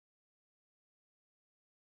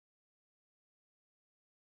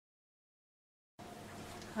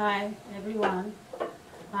Hi everyone.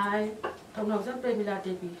 I Thongnojan Premila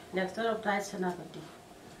Devi, lecturer of Diet Senapati.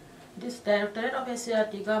 This Directorate of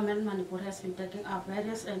SCRT Government Manipur has been taking up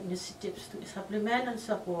various initiatives to supplement and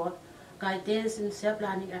support guidance in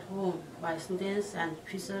self-learning at home by students and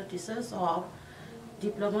future teachers of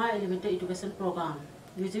Diploma Elementary Education Program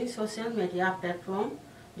using social media platform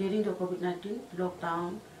during the COVID-19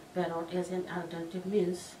 lockdown period as an alternative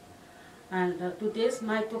means. And today's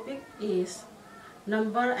my topic is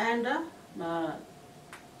number and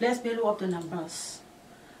place value of the numbers.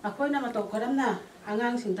 Ako'y na matawkaram na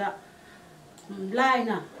hangang sinda line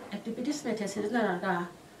na activities method sila na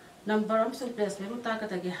number of place value ta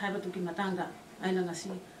katagi haiba tuki matanga ay na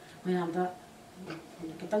ngasi mayamda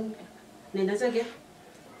kitang ninasage.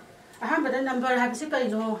 Ahamba the number habisi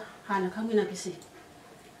kaino hana kamina kisi.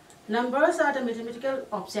 Numbers are the mathematical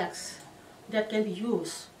objects that can be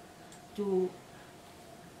used to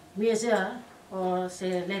measure or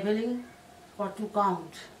say labeling or to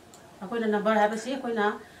count. Ako na number habisi ako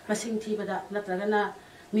na masing bada natraga na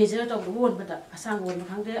measure to won bada asang won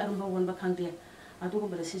bakangde arumba won bakangde adu ko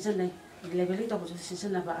bada season nay labeling to ko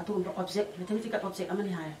season na ba adu ko object mathematical object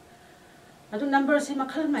amani hai adu number si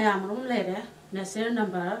makhal mayam rum lere natural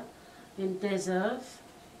number integers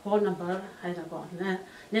whole number hai da ko na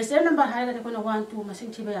natural number hai ga ko na 1 2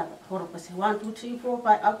 masing ba ya hor pa se 1 2 3 4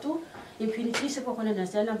 5 up to infinity se ko na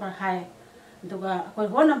natural number hai duga ko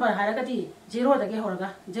whole number hai ga di 0 da ge hor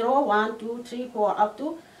ga 0 1 2 3 4 up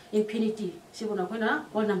to infinity sibuna ko na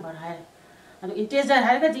whole number hai adu integer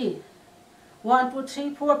hai ga di 1 2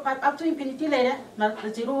 3 4 5 up to infinity le na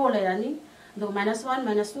 0 le ani do minus 1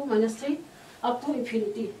 minus 2 minus 3 up to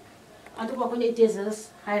infinity adu ko ni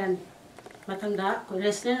integers hai ran matangda ko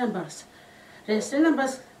rational numbers. Rational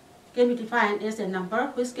numbers can be defined as a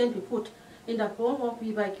number which can be put in the form of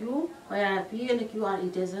p by q, where p and q are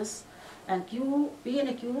integers and p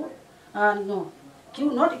and q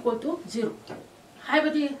q not equal to 0.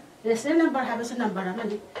 Haibadi rational number has a number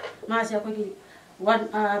amani masi akogi one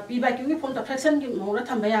p by q ki form the fraction ki mora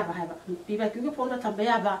thambaya ba haiba p by q ki form the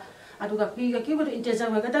thambaya ba aduga p ga q ko integer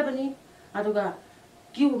wa gada bani aduga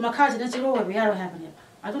q makha jina 0 wa biya ro haibani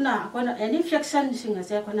aduna akona any fraction singa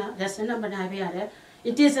se akona rational number na biya re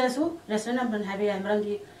integer su rational number na biya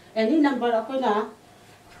mrangi any number akona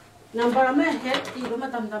number ama head ti ba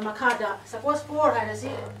matam da makada suppose 4 ha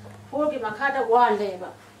si 4 ki makada 1 le ba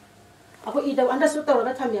ako ida understood to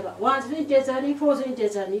ba thamya ba 1 is integer ni 4 is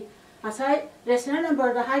integer ni asai rational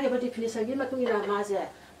number da ha ge ba definition gi matung ina ma je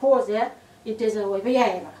 4 je integer wa ba ya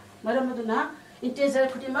ba maram maduna integer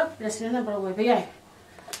khutimak rational number wa ba ya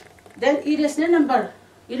then irrational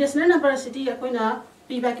number city akoina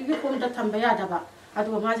p by q ki form da thambaya da ba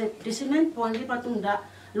adu ma je decimal point gi patung da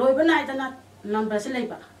loiba na ida na number se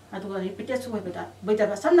leiba adu repeated so ba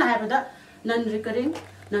ba samna ha ba da non recurring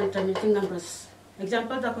non terminating numbers.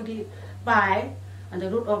 Example da ko gi pi and the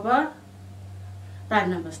root over prime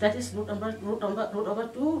numbers, that is root over 2, root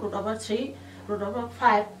over 3, root over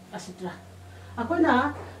 5, etc.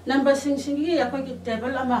 Akoina number sing gi ako gi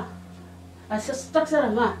table ama structure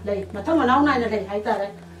ama lai mathang manaw na lai hai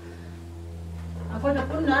tare ako na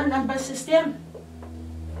punna number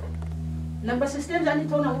system jani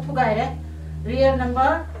thona uthugai re real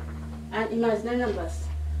number and imaginary numbers.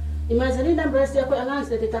 Imaginary numbers ya ko angang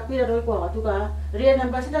se takpira roi ko atuga real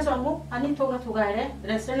numbers na samu ani thona thugai re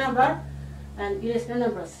rational number and irrational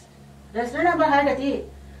numbers. Rational number hai gati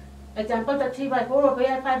example the 3 by 4 or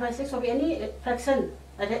 5 by 6 of any fraction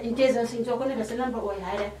integer sing jo ko ne rational number oi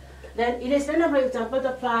hai re. Then irrational number example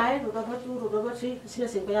the 5 root over 2 root over 3 sila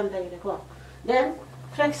sing ko yam dai re ko. Then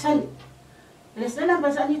fraction rational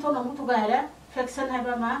numbers ani thona mu thugai re fraction hai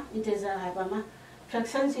ba ma integer hai ba ma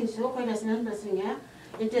fraction sing jo ko rational number sing ya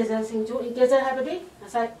integer sing jo integer hai ba di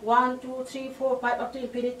asai 1 2 3 4 5 up to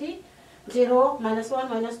infinity 0 minus 1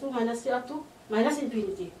 minus 2 minus 3 up to minus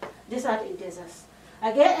infinity. These are the integers.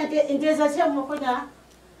 Again integers ya mo ko na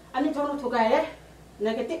ani thona thugai re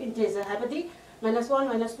negative integer hai ba di minus 1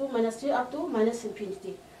 minus 2 minus 3 up to minus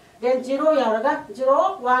infinity. Then 0 yauraga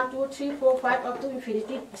 0 1 2 3 4 5 up to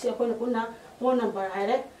infinity asi ko na kunna whole number hai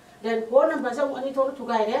re. Then whole number sa ani thona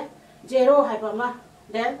thugai re 0 hai ba ma.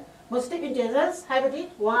 Then positive integers hai ba di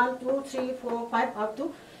 1 2 3 4 5 up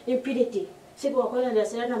to infinity. Sibo ko na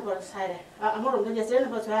rational numbers hai re amorom na rational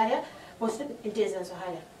numbers hai re positive integers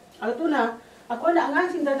hai re altuna ako na angang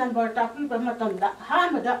sinda number tapi ba matam da ha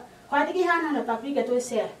ma da khwadi ha na tapi ga to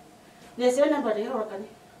se rational number de or kan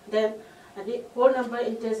then adi whole number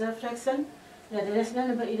integer fraction the rational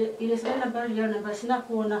number irrational number real number sina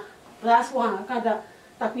ko na plus 1 ka da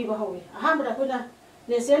tapi ba hawi ha ma da ko na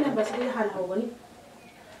rational number si ha na hawani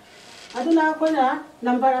aduna ko na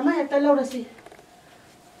number ama hekta lawrasi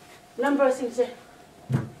number singse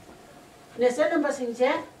natural number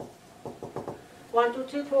singse 1 2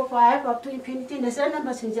 3 4 5 up to infinity natural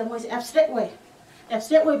number singse mo abstract way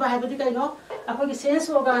ba habadi kai no akoi sense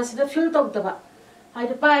organ sida feel tawdaba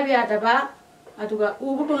haida pai ba daba aduga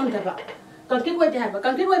ubu ko ngam concrete way ba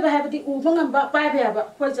concrete way ba habadi ubu ngam ba pai ba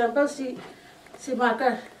for example si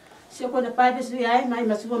marker si ko na pai bisu yai mai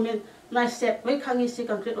masumen my step way khangi si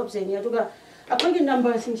concrete object ni aduga akoi ki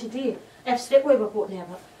number sing siti abstract way ba ko ne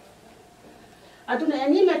ba aduna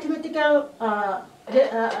any mathematical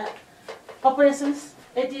operations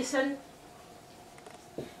addition,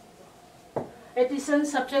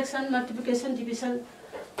 subtraction, multiplication, division,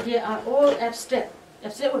 they are all abstract.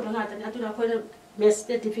 Abstract way nga tani atuna ko na math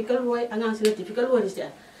difficult way angang sila difficult way is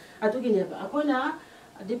there. Atu gini ba ako na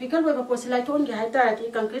difficult way ba ko sila ton gi haita ki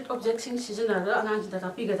concrete object sing seasonal angang sila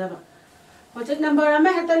tapi ga ba. Object number ama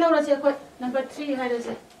hata law ra se ko number 3 ha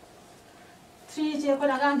se 3 je ko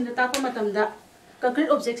angang sila ta ko matam da concrete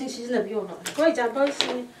object sing seasonal bi yo. For example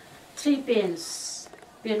si 3 pens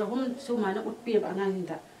pen hum su mana ut pe ba angang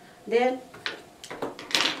sila. Then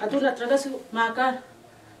aduna tragasu marker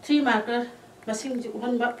 3 marker masing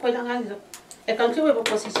juhan ba ko angang sila. Account way ba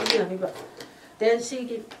position na bi ba. Then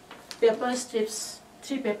see paper strips,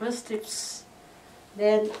 3 paper strips,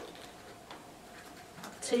 then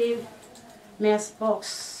 3 mesh box,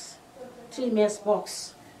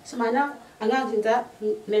 so mana angang jinta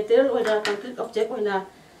material or the concrete object or na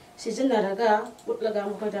season naraga utlaga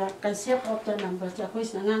mo da concept of the numbers la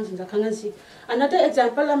kois angang jinta khangan si. Another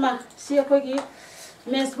example ama si ko gi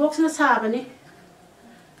mesh box na sabani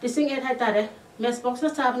dising et hai tare mesh box na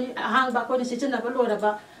sabani hang ba ko ni season na ba lo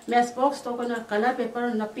ba mesh box to ko na color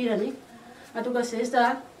paper na pirani aduga says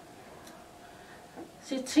that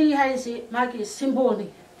see 3 hai si magi symbol ni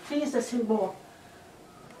 3 is the symbol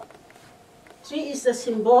 3 is the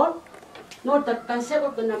symbol not the concept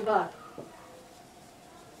of the number.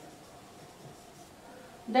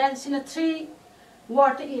 Then see the 3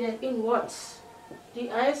 word in words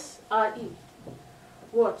DSRE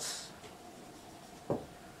words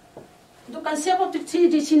the concept of the 3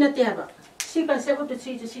 di sinateba si concept of the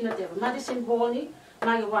 3 di sinateba madi symbol ni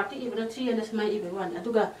magi wati ibna 3 and my ibe 1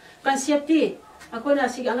 aduga concept ti ako na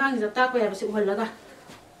si angang sa ta ko ya si uhalaga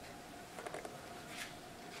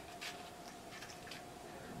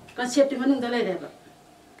concept ti manung dalay deba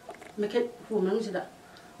maket fu manung sida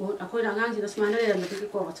ako na angang sida smana ya mati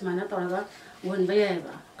ko smana toraga won bayay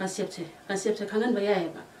ba concept se khangan bayay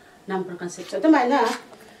ba number concept so tamay na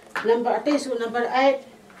number ate su number 8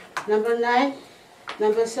 number 9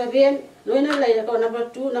 number 7 loina lay ko number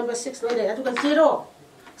 2 number 6 loy dai atu ka 0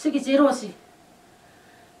 sigi 0 si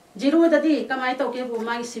 0 dadi kamai to ke bu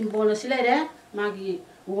magi symbol na silai re magi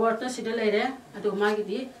word na sida lay re atu magi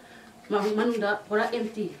di manunda pura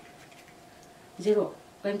empty 0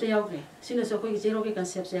 kaim to yaw re sino so ko 0 ke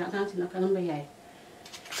concept se angang sina kangan bayai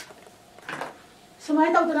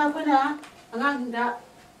sumai to na ko na angang da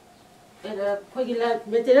ko gila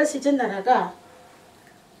material season na ga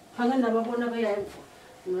hangan na ba ko na bayai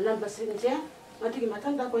number sinje mati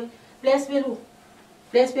matang da ko place value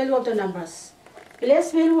of the numbers.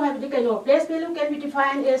 Place value have to know. Place value can be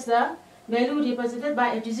defined as the value represented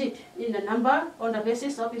by a digit in the number on the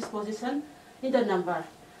basis of its position in the number.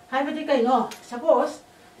 Have to know. Suppose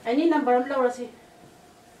any number am law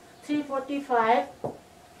 345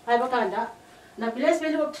 have a kanda. The place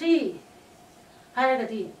value of 3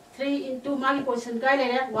 3 into magi position kai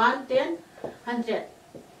le 1 10 100.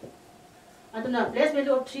 Aduna place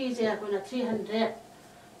value of 3 is 300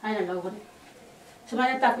 hai na law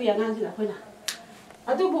Semana tak yang ngang sila ko na.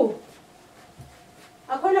 Adubo.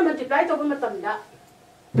 Ako na multiply to ko matamda.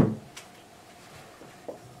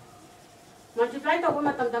 Multiply to ko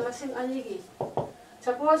matamda masing anigi.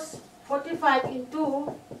 Suppose 45 into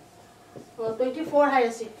 24 hai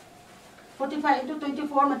si. 45 into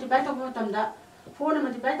 24 multiply to ko matamda. 4 na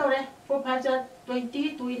multiply to re. 4 5 are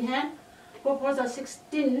 20 2 in hand. 4 4 are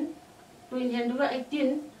 16 2 in hand duga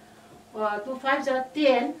 18. 2 5 are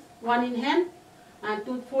 10 1 in hand. And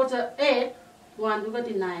 2 4 are 8, 1 2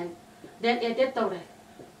 9. Then 8 tawre.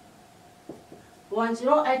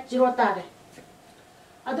 1080 tare.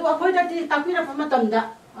 Adu ako dati takpira pa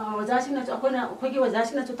matamda. Wajasing na ako na kogi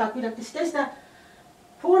wajasing na takpira tistes na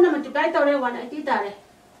 4 na multiply tawre 180 tare.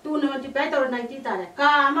 2 na multiply tawre 90 tare.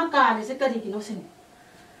 Kama kare se kari kinosin.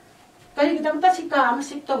 Kari kita mta si kama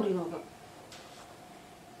sip tawre no ba.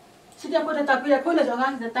 Sida ako na takpira ko na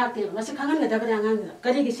jangan na takte. Masih kangen na dapat jangan.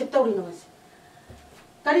 Kari ki sip tawre no mas.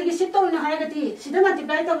 Kali ki sip to na hai gati sida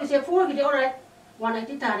multiply to se 4 ki alright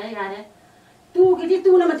 180 tare yare 2 ki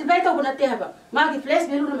 2 na multiply to na te haba ma ki place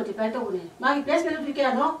value na multiply to ne ma ki place value ki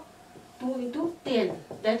ano 2 into 10,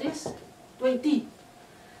 that is 20.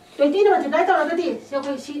 20 na multiply tawragadi so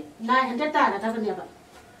koi si 900 ta na tabane ba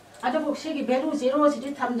ado book si gi value 0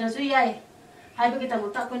 si tham na su yai hai ba gi tam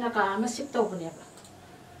ta koi na ka ma sip to bane ba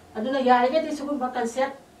aduna yai ge di su ba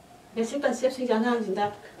concept basic concept si jang hang jinda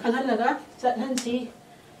khangan laga chat han si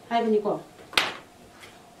hai bani ko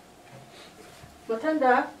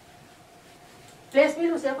mathanda place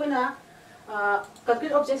value se koi na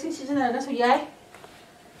complete object si sijana na su yai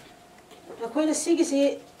akhoi si gi si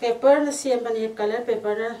paper na siam bani color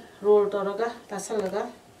paper na roll toraga tasalaga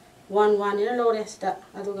 1 ina lore sta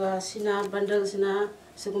aduga sina bundle sina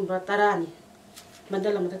sugumba tarani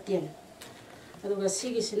bundle amata 10 aduga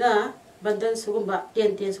sigi sina bundle sugumba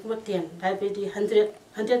 10 sugumba 10 diabetes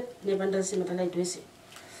 100 ne bundle sima talai duisi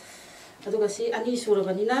aduga si ani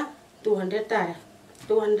surabani na 200 tare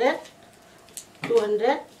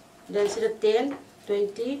 200 then sida 10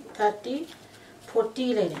 20 30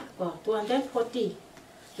 40 lele ko 240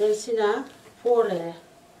 then sina 4 lele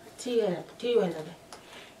 3 lele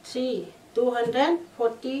 3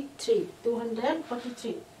 243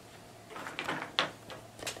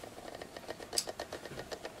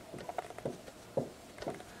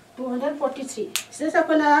 243 sisa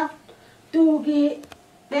kona 2 gi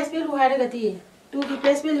place value haragati 2 gi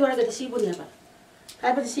place value haragati si bunya ba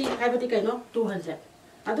haibati kaino 200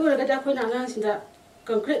 adu haragati akhoi na ngang sinda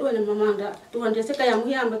concrete one mamang da 200 se kayam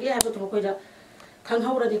hiam ba ge haibatu khoi da khang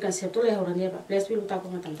haura ni concept to le haura ne ba place value ta ko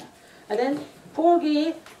matam da and then 4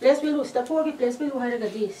 gi place value sta 4 gi place value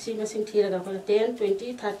haragati si masing thira ga ko 10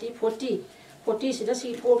 20 30 40 sida si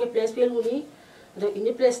 4 gi place value ni ado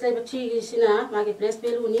ini place lai ba 3 gi sina ma gi place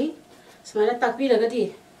value ni smara takpi ragati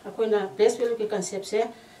akhoi na place value ke concept se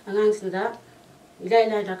angang sinda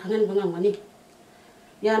ilai da khangan bangam mani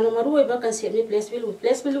ya no maru ba concept ni place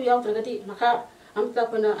value yaw tragati makha amta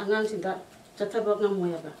kona angang sinda chathabak ngam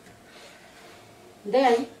moya ba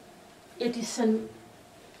then addition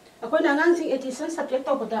akhoi na angang sing addition subject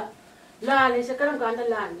to bada la le se karam ganda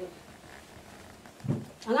la le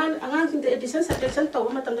angang sing addition subtraction to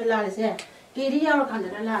ma tam da la le se keri yaw khanda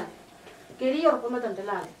la le keri yaw ko ma tam da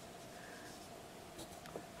la le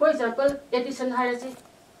for example addition hierarchy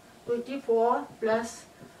 24 plus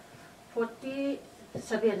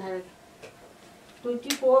 47 hai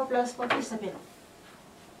 24 plus 47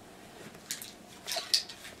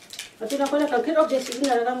 atuna kona concrete object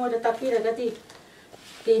signa raga mo da tapi raga ti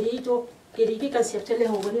keri ki concept le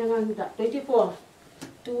ho gani anga da 24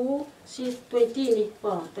 2 6 20 ni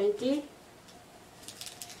pa 20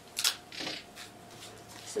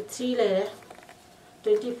 3 le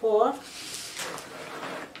 24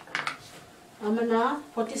 amana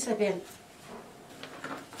 47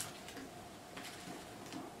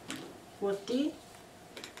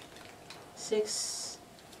 46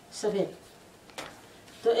 7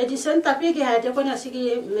 तो addition tapi ke hai te kona sigi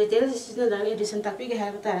material system da addition tapi ke hai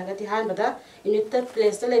bata raga ti han bada unit ta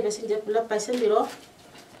place ta lebe sin je pula paisen biro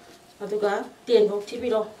aduga 10 bok thi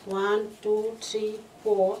biro 1 2 3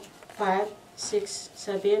 4 5 6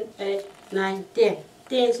 7 8 9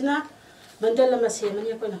 10 sina bundle ma se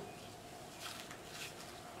mani kona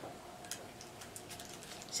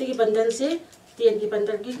sigi bundle se 10 ki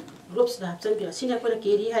bundle ki groups da chan biro sina kona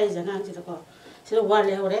carry hai jana ang se ko sina war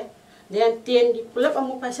le hore then 10 di pull up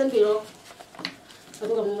amu paisen biro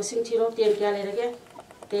aduga mu sing thiro 10 kya le rage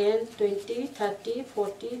 10 20 30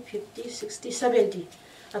 40 50 60 70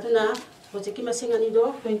 aduna project ki masing ani do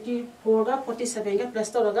 24 ga 47 ga plus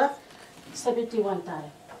to raga 71 tare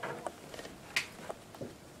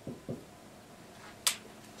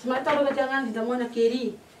smart to raga jangan di damona keri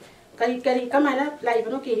kari kamana lai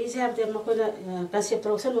bano keri se have dem ko na concept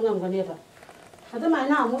ro san ngam gane ba adama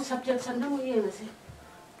na amu subject san na mu ye na se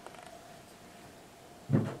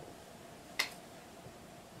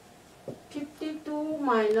 52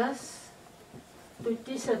 minus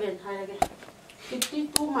 27 hai lage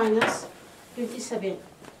 52 minus 27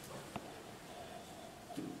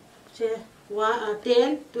 se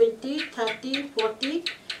 10 20 30 40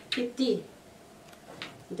 50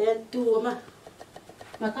 then 2 ma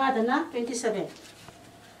maka dana 27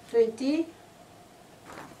 20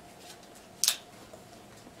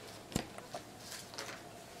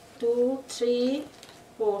 2 3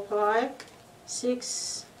 4 5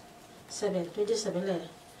 6 7 27 le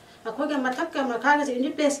akhoi ga mathak ka makha ga ni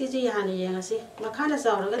place ki ji yani yang ase makha na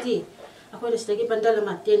saw ga ji akhoi ni stegi bandal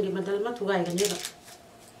ma 10 gi bandal ma thugai ga ne ba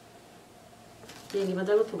 10 gi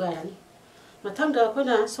bandal ma thugai ani mathang ga akhoi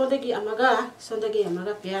na sondagi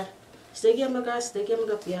amaga pyar stegi amaga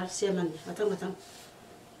pyar seman mathang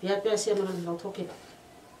pyar seman lo thoke ba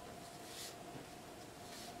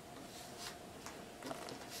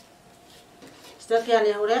Sida kaya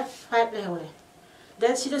lehore 5 lehore.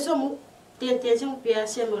 Then sida so mu 10 song pia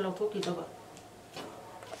sem lo to ki to ba.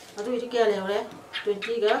 Adu iri kaya lehore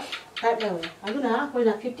 20 ga 5 lehore. Adu na koi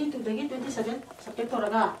na 52 dagi 27 subtract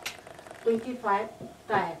toraga 25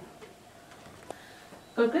 tai.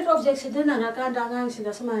 Concrete object sida na na kan dangang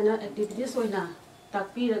sida samaina activities oina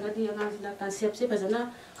takpi raga di angang sida concept se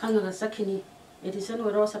bajana khanga sakhini addition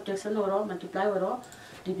oro subtraction oro multiply oro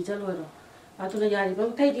division oro aduna yari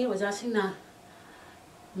bang thai di oja singna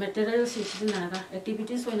material sida na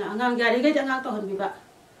activities oina angang yari ga angang to han bi ba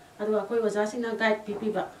adu akoi oja singna guide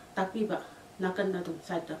pp ba takpi ba nakan na tu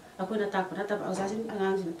side ta akoi na tak pa ta oja sing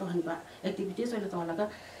angang sida to han ba activities oina to laga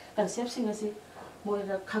concept singa si moi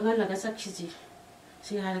ra khanga laga sakhiji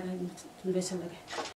si hara ga investment lage